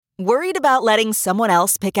Worried about letting someone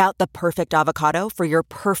else pick out the perfect avocado for your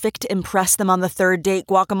perfect impress them on the third date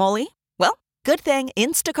guacamole? Well, good thing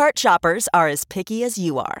Instacart shoppers are as picky as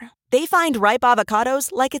you are. They find ripe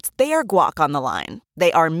avocados like it's their guac on the line.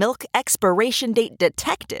 They are milk expiration date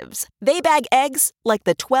detectives. They bag eggs like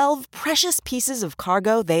the 12 precious pieces of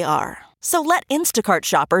cargo they are. So let Instacart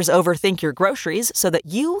shoppers overthink your groceries so that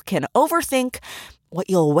you can overthink what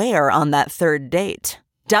you'll wear on that third date.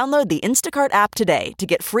 Download the Instacart app today to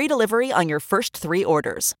get free delivery on your first 3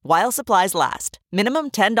 orders, while supplies last.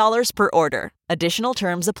 Minimum $10 per order. Additional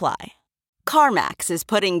terms apply. CarMax is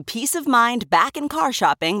putting peace of mind back in car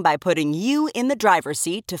shopping by putting you in the driver's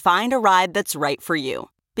seat to find a ride that's right for you.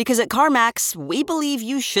 Because at CarMax, we believe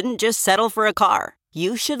you shouldn't just settle for a car.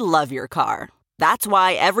 You should love your car. That's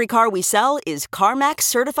why every car we sell is CarMax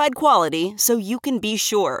certified quality, so you can be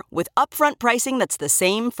sure with upfront pricing that's the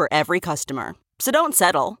same for every customer. So don't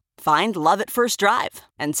settle. Find love at first drive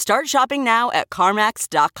and start shopping now at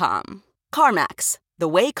CarMax.com. CarMax, the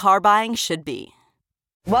way car buying should be.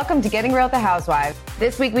 Welcome to Getting Real with the Housewives.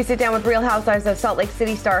 This week we sit down with Real Housewives of Salt Lake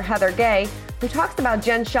City star Heather Gay, who talks about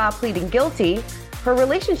Jen Shah pleading guilty, her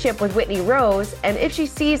relationship with Whitney Rose, and if she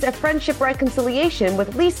sees a friendship reconciliation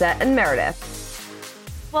with Lisa and Meredith.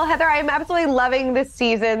 Well, Heather, I'm absolutely loving this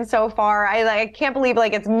season so far. I can't believe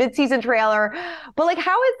it's mid-season trailer. But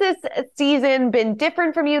how has this season been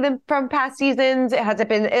different from you than from past seasons? Has it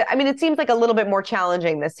been? I mean, it seems like a little bit more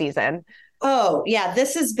challenging this season. Oh yeah,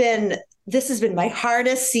 this has been my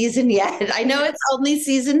hardest season yet. I know it's only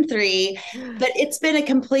season 3, but it's been a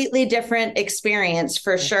completely different experience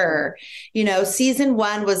for sure. You know, season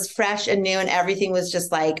 1 was fresh and new and everything was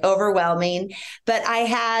just overwhelming. But I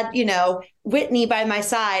had, Whitney by my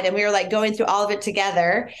side and we were going through all of it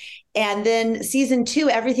together. And then season 2,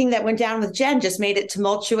 everything that went down with Jen just made it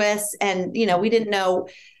tumultuous. And, we didn't know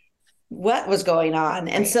what was going on.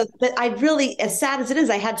 And so but I really, as sad as it is,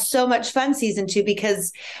 I had so much fun season 2,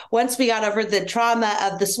 because once we got over the trauma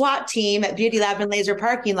of the SWAT team at Beauty Lab and Laser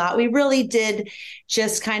parking lot, we really did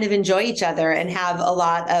just kind of enjoy each other and have a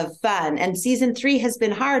lot of fun. And season 3 has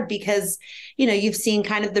been hard because, you've seen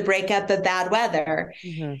kind of the breakup of Bad Weather.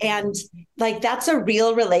 Mm-hmm. And that's a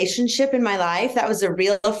real relationship in my life. That was a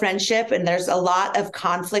real friendship. And there's a lot of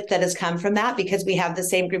conflict that has come from that because we have the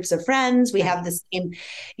same groups of friends. We have the same,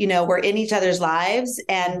 we're in each other's lives.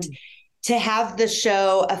 And to have the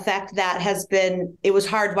show affect that it was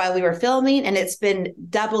hard while we were filming, and it's been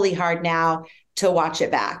doubly hard now to watch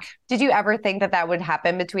it back. Did you ever think that would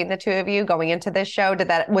happen between the two of you going into this show?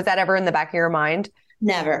 Was that ever in the back of your mind?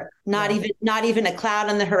 Never, not even a cloud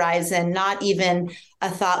on the horizon, not even a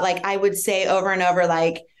thought. I would say over and over,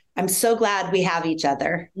 I'm so glad we have each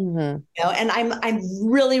other, and I'm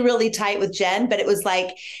really, really tight with Jen, but it was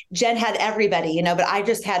Jen had everybody, but I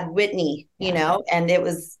just had Whitney, and it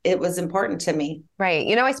was important to me. Right.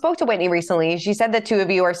 I spoke to Whitney recently. She said the two of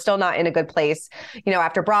you are still not in a good place,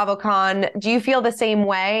 after BravoCon. Do you feel the same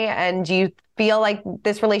way? And do you feel like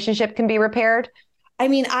this relationship can be repaired? I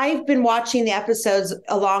mean, I've been watching the episodes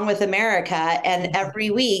along with America, and every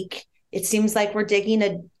week it seems like we're digging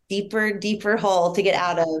a deeper hole to get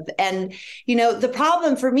out of. And, the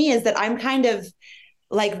problem for me is that I'm kind of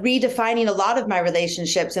redefining a lot of my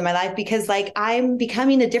relationships in my life because I'm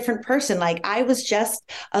becoming a different person. I was just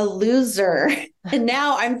a loser and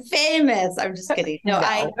now I'm famous. I'm just kidding. No.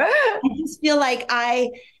 I just feel like I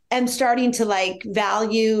am starting to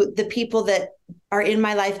value the people that are in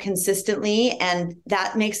my life consistently. And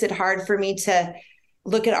that makes it hard for me to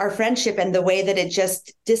look at our friendship and the way that it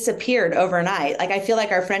just disappeared overnight. I feel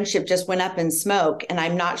like our friendship just went up in smoke, and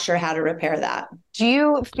I'm not sure how to repair that. Do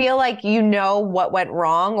you feel like what went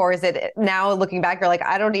wrong? Or is it now looking back, you're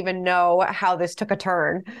I don't even know how this took a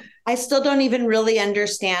turn? I still don't even really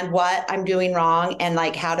understand what I'm doing wrong and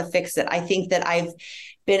how to fix it. I think that I've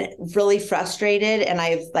been really frustrated, and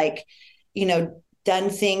I've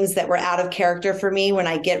done things that were out of character for me. When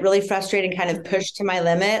I get really frustrated and kind of pushed to my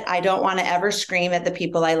limit, I don't want to ever scream at the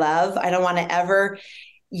people I love. I don't want to ever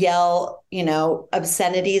yell,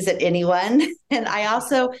 obscenities at anyone. And I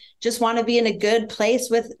also just want to be in a good place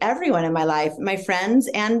with everyone in my life, my friends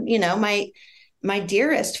and, my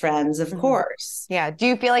dearest friends, of course. Yeah. Do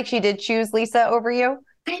you feel like she did choose Lisa over you?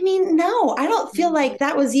 I mean, no, I don't feel like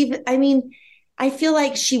that was even, I feel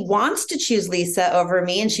like she wants to choose Lisa over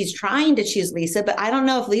me and she's trying to choose Lisa, but I don't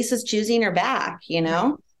know if Lisa's choosing her back,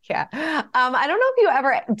 Yeah. I don't know if you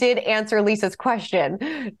ever did answer Lisa's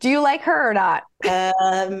question. Do you like her or not?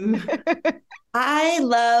 I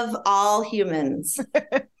love all humans.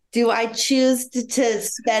 Do I choose to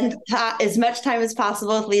spend as much time as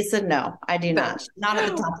possible with Lisa? No, I do not. Not at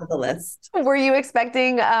the top of the list. Were you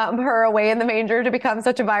expecting her away in the manger to become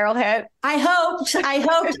such a viral hit? I hoped.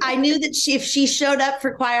 I knew that if she showed up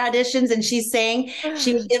for choir auditions and she sang,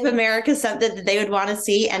 she would give America something that they would want to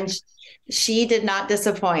see. And she did not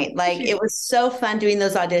disappoint. Like, it was so fun doing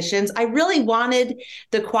those auditions. I really wanted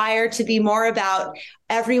the choir to be more about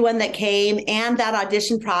everyone that came and that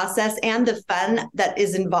audition process and the fun that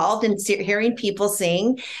is involved in hearing people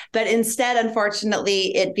sing. But instead,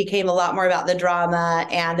 unfortunately, it became a lot more about the drama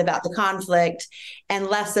and about the conflict and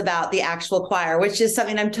less about the actual choir, which is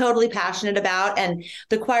something I'm totally passionate about. And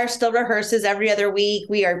the choir still rehearses every other week.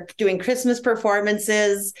 We are doing Christmas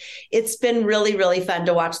performances. It's been really, really fun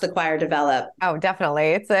to watch the choir develop. Oh,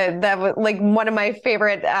 definitely. That was like one of my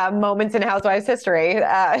favorite moments in Housewives history.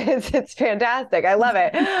 It's fantastic. I love it.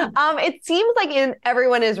 It seems like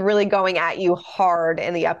everyone is really going at you hard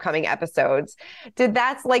in the upcoming episodes.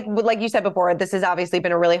 That's like you said before, this has obviously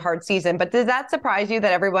been a really hard season, but does that surprise you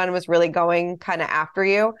that everyone was really going kind of after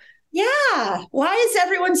you? Yeah. Why is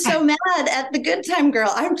everyone so mad at the Good Time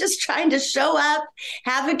Girl? I'm just trying to show up,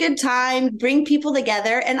 have a good time, bring people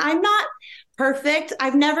together. And I'm not perfect.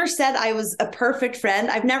 I've never said I was a perfect friend.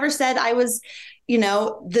 I've never said I was,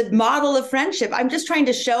 the model of friendship. I'm just trying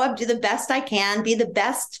to show up, do the best I can, be the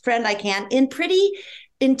best friend I can in pretty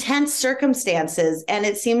intense circumstances. And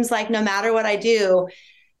it seems like no matter what I do,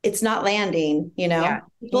 it's not landing,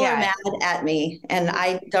 People are mad at me and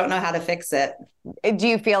I don't know how to fix it. Do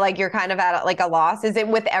you feel like you're kind of at like a loss? Is it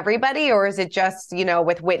with everybody or is it just,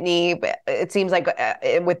 with Whitney? It seems like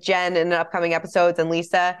with Jen in the upcoming episodes and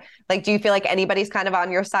Lisa, like, do you feel like anybody's kind of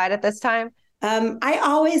on your side at this time? I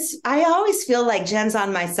always feel like Jen's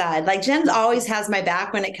on my side. Like, Jen always has my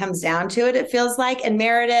back when it comes down to it, it feels like, and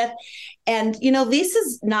Meredith. And,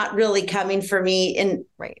 Lisa's not really coming for me in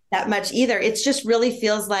that much either. It's just really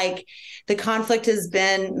feels like the conflict has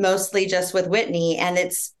been mostly just with Whitney. And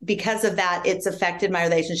it's because of that, it's affected my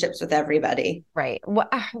relationships with everybody. Right. Well,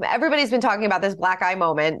 everybody's been talking about this black eye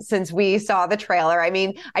moment since we saw the trailer. I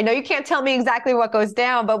mean, I know you can't tell me exactly what goes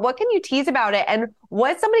down, but what can you tease about it? And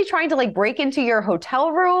was somebody trying to break into your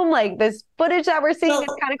hotel room? Like, this footage that we're seeing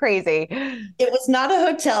is kind of crazy. It was not a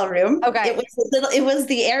hotel room. Okay. It was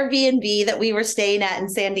the Airbnb that we were staying at in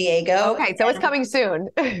San Diego. Okay. So it's coming soon.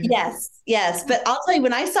 Yes. But I'll tell you,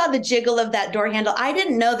 when I saw the jiggle of that door handle, I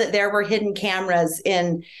didn't know that there were hidden cameras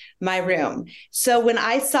in my room. So when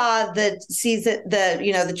I saw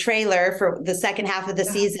the trailer for the second half of the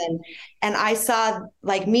season, and I saw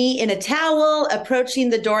me in a towel approaching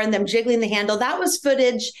the door and them jiggling the handle, that was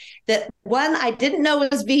footage that, one, I didn't know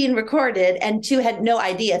was being recorded, and two, had no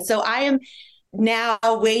idea. So I am now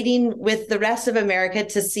waiting with the rest of America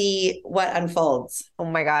to see what unfolds. Oh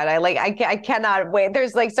my God. I cannot wait.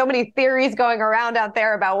 There's so many theories going around out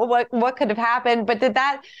there about what could have happened, but did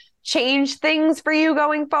that change things for you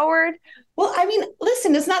going forward? Well, I mean,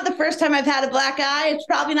 listen, it's not the first time I've had a black eye. It's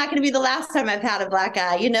probably not going to be the last time I've had a black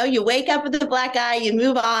eye. You wake up with a black eye, you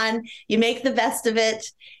move on, you make the best of it.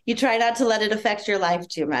 You try not to let it affect your life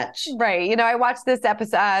too much. Right. I watched this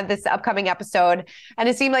episode, this upcoming episode, and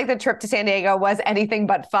it seemed like the trip to San Diego was anything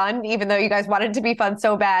but fun, even though you guys wanted it to be fun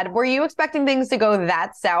so bad. Were you expecting things to go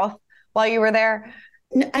that south while you were there?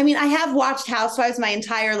 I mean, I have watched Housewives my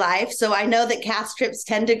entire life, so I know that cast trips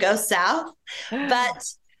tend to go south, but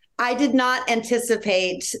I did not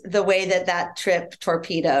anticipate the way that trip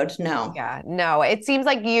torpedoed. No. Yeah, no. It seems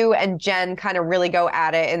like you and Jen kind of really go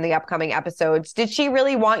at it in the upcoming episodes. Did she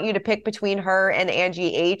really want you to pick between her and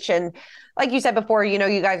Angie H? And like you said before, you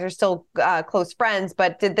guys are still close friends,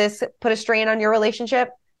 but did this put a strain on your relationship?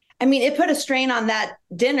 I mean, it put a strain on that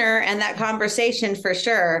dinner and that conversation for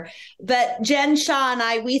sure. But Jen, Shaw, and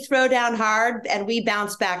I, we throw down hard and we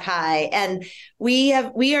bounce back high. And we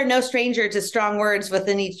are no stranger to strong words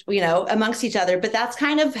within each, amongst each other. But that's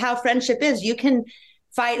kind of how friendship is. You can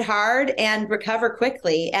fight hard and recover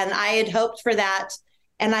quickly. And I had hoped for that.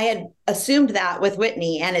 And I had assumed that with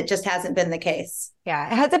Whitney, and it just hasn't been the case.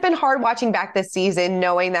 Yeah. Has it been hard watching back this season,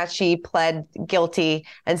 knowing that she pled guilty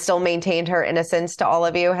and still maintained her innocence to all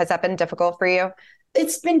of you? Has that been difficult for you?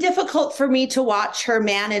 It's been difficult for me to watch her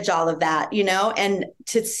manage all of that, and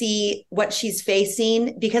to see what she's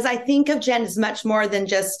facing, because I think of Jen as much more than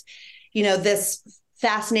just, this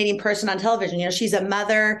fascinating person on television. She's a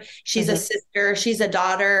mother, she's a sister, she's a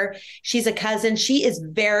daughter, she's a cousin. She is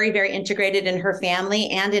very, very integrated in her family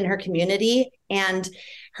and in her community. And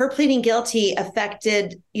her pleading guilty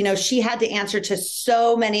affected, she had to answer to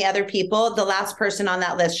so many other people. The last person on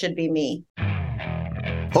that list should be me.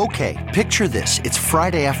 Okay, picture this. It's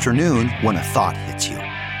Friday afternoon when a thought hits you.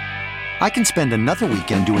 I can spend another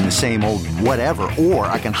weekend doing the same old whatever, or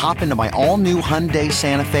I can hop into my all-new Hyundai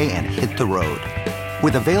Santa Fe and hit the road.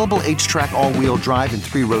 With available H-Track all-wheel drive and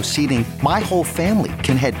 3-row seating, my whole family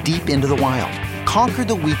can head deep into the wild. Conquer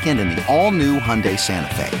the weekend in the all-new Hyundai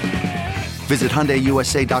Santa Fe. Visit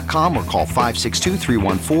HyundaiUSA.com or call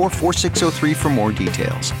 562-314-4603 for more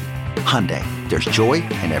details. Hyundai, there's joy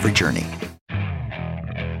in every journey.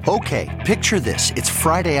 Okay, picture this. It's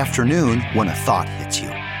Friday afternoon when a thought hits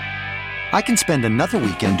you. I can spend another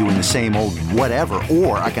weekend doing the same old whatever,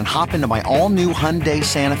 or I can hop into my all-new Hyundai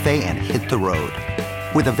Santa Fe and hit the road.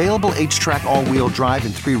 With available H-Track all-wheel drive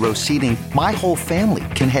and 3-row seating, my whole family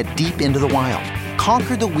can head deep into the wild.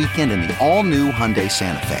 Conquer the weekend in the all-new Hyundai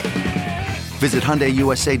Santa Fe. Visit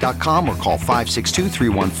HyundaiUSA.com or call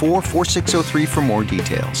 562-314-4603 for more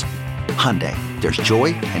details. Hyundai, there's joy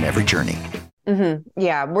in every journey. Mm-hmm.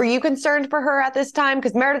 Yeah. Were you concerned for her at this time?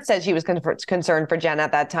 Because Meredith said she was concerned for Jen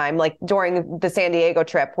at that time, like during the San Diego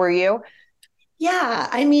trip. Were you? Yeah.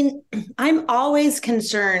 I mean, I'm always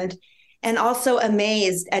concerned and also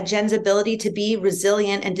amazed at Jen's ability to be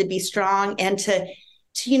resilient and to be strong and to,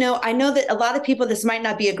 I know that a lot of people, this might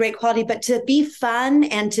not be a great quality, but to be fun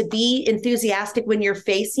and to be enthusiastic when you're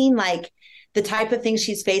facing like the type of things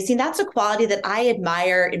she's facing, that's a quality that I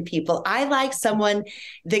admire in people. I like someone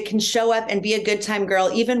that can show up and be a good time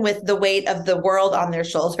girl, even with the weight of the world on their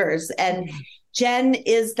shoulders. And Jen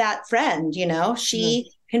is that friend,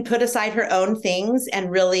 she can put aside her own things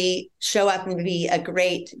and really show up and be a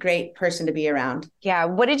great, great person to be around. Yeah.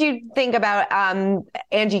 What did you think about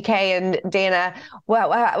Angie K and Dana?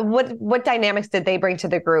 What dynamics did they bring to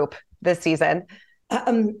the group this season?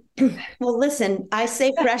 Well, listen, I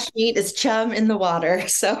say fresh meat is chum in the water.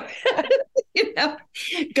 So,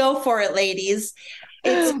 go for it, ladies.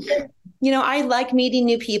 It's, I like meeting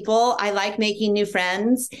new people. I like making new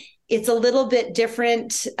friends. It's a little bit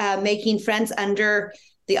different making friends under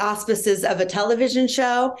the auspices of a television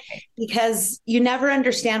show, because you never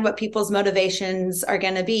understand what people's motivations are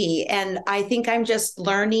going to be. And I think I'm just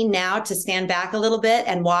learning now to stand back a little bit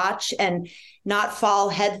and watch and not fall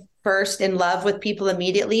head first in love with people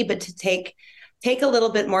immediately, but to take a little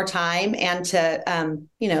bit more time and to,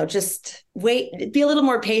 just wait, be a little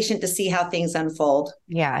more patient to see how things unfold.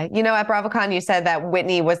 Yeah. At BravoCon, you said that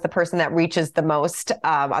Whitney was the person that reaches the most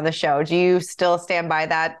on the show. Do you still stand by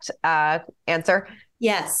that answer?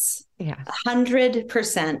 Yes. Yeah.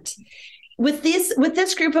 100%. With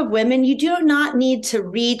this group of women, you do not need to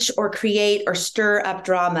reach or create or stir up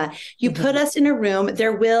drama. You put us in a room,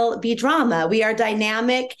 there will be drama. We are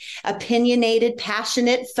dynamic, opinionated,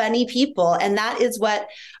 passionate, funny people. And that is what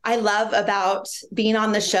I love about being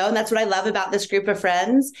on the show. And that's what I love about this group of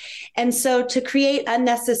friends. And so to create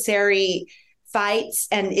unnecessary fights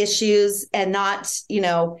and issues and not,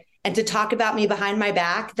 and to talk about me behind my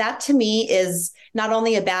back, that to me is not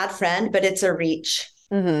only a bad friend, but it's a reach.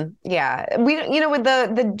 Mm-hmm. Yeah. With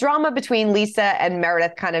the drama between Lisa and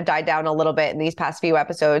Meredith kind of died down a little bit in these past few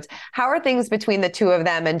episodes. How are things between the two of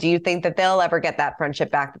them? And do you think that they'll ever get that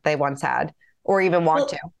friendship back that they once had or even want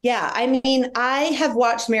to? Yeah. I mean, I have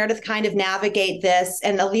watched Meredith kind of navigate this,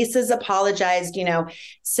 and Elisa's apologized,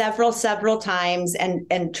 several times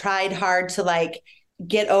and tried hard to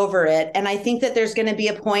get over it. And I think that there's going to be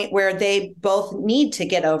a point where they both need to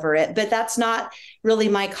get over it, but that's not really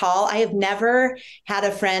my call. I have never had a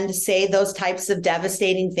friend say those types of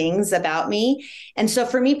devastating things about me. And so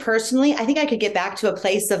for me personally, I think I could get back to a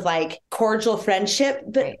place of cordial friendship,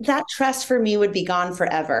 but that trust for me would be gone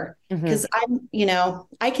forever. Because I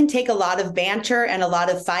can take a lot of banter and a lot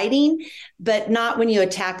of fighting, but not when you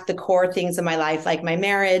attack the core things in my life, like my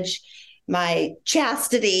marriage, my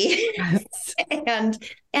chastity, and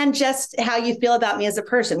just how you feel about me as a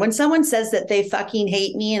person. When someone says that they fucking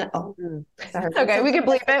hate me and okay, we can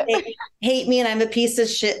believe it. Hate me and I'm a piece of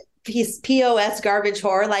shit, POS garbage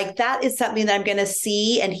whore, that is something that I'm going to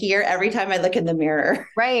see and hear every time I look in the mirror.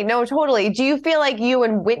 Right. No, totally. Do you feel like you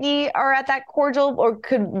and Whitney are at that cordial, or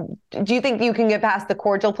do you think you can get past the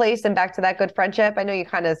cordial place and back to that good friendship? I know you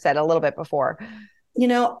kind of said a little bit before.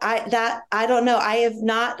 I don't know. I have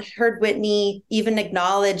not heard Whitney even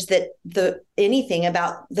acknowledge anything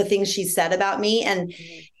about the things she said about me. And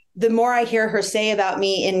the more I hear her say about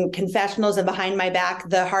me in confessionals and behind my back,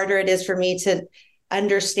 the harder it is for me to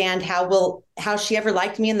understand how she ever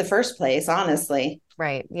liked me in the first place, honestly.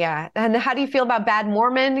 Right. Yeah. And how do you feel about Bad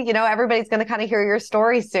Mormon? Everybody's going to kind of hear your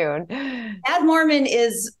story soon. Bad Mormon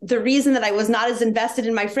is the reason that I was not as invested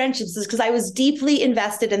in my friendships, is because I was deeply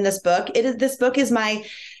invested in this book. This book is my,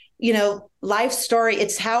 life story.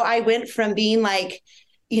 It's how I went from being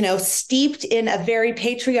steeped in a very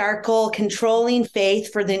patriarchal, controlling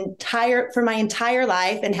faith for my entire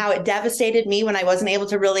life, and how it devastated me when I wasn't able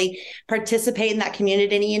to really participate in that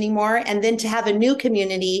community anymore. And then to have a new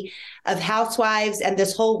community of housewives and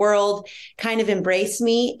this whole world kind of embrace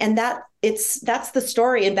me. And that's the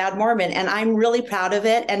story in Bad Mormon. And I'm really proud of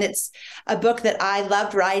it. And it's a book that I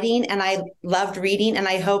loved writing and I loved reading. And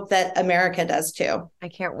I hope that America does too. I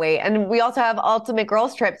can't wait. And we also have Ultimate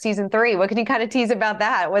Girls Trip season 3. What can you kind of tease about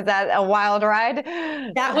that? Was that a wild ride?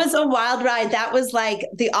 That was a wild ride. That was like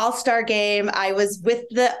the all-star game. I was with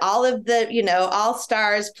all of the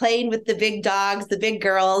all-stars, playing with the big dogs, the big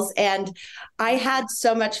girls. And I had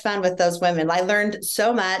so much fun with those women. I learned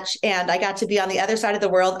so much, and I got to be on the other side of the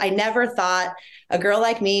world. I never thought a girl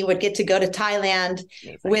like me would get to go to Thailand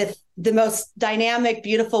with the most dynamic,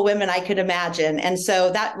 beautiful women I could imagine. And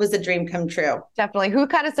so that was a dream come true. Definitely. Who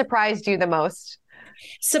kind of surprised you the most?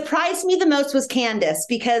 Surprised me the most was Candace,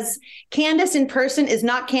 because Candace in person is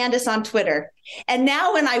not Candace on Twitter. And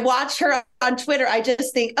now when I watch her on Twitter, I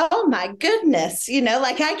just think, oh my goodness,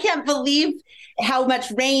 I can't believe how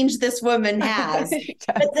much range this woman has.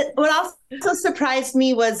 But what also surprised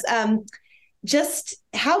me was just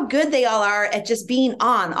how good they all are at just being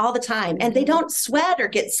on all the time. And they don't sweat or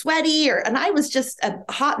get sweaty and I was just a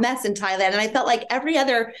hot mess in Thailand. And I felt like every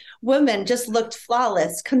other woman just looked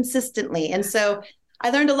flawless consistently. And so I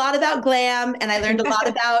learned a lot about glam, and I learned a lot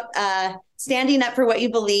about standing up for what you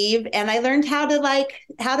believe. And I learned how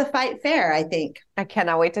to fight fair, I think. I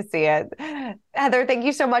cannot wait to see it. Heather, thank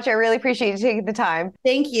you so much. I really appreciate you taking the time.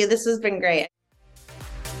 Thank you. This has been great.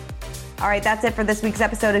 All right, that's it for this week's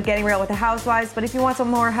episode of Getting Real with the Housewives. But if you want some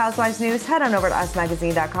more Housewives news, head on over to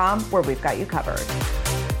usmagazine.com, where we've got you covered.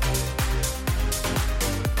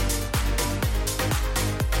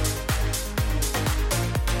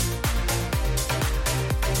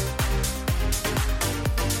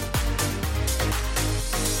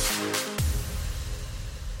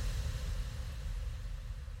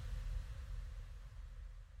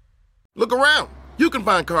 Look around. You can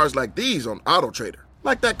find cars like these on AutoTrader,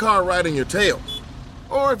 like that car riding your tail.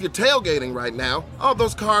 Or if you're tailgating right now, all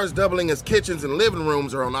those cars doubling as kitchens and living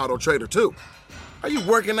rooms are on AutoTrader too. Are you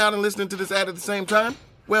working out and listening to this ad at the same time?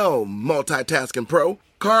 Well, multitasking pro,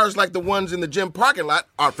 cars like the ones in the gym parking lot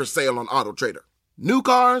are for sale on AutoTrader. New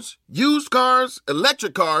cars, used cars,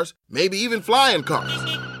 electric cars, maybe even flying cars.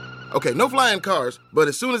 Okay, no flying cars, but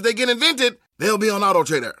as soon as they get invented, they'll be on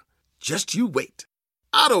AutoTrader. Just you wait.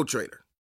 AutoTrader.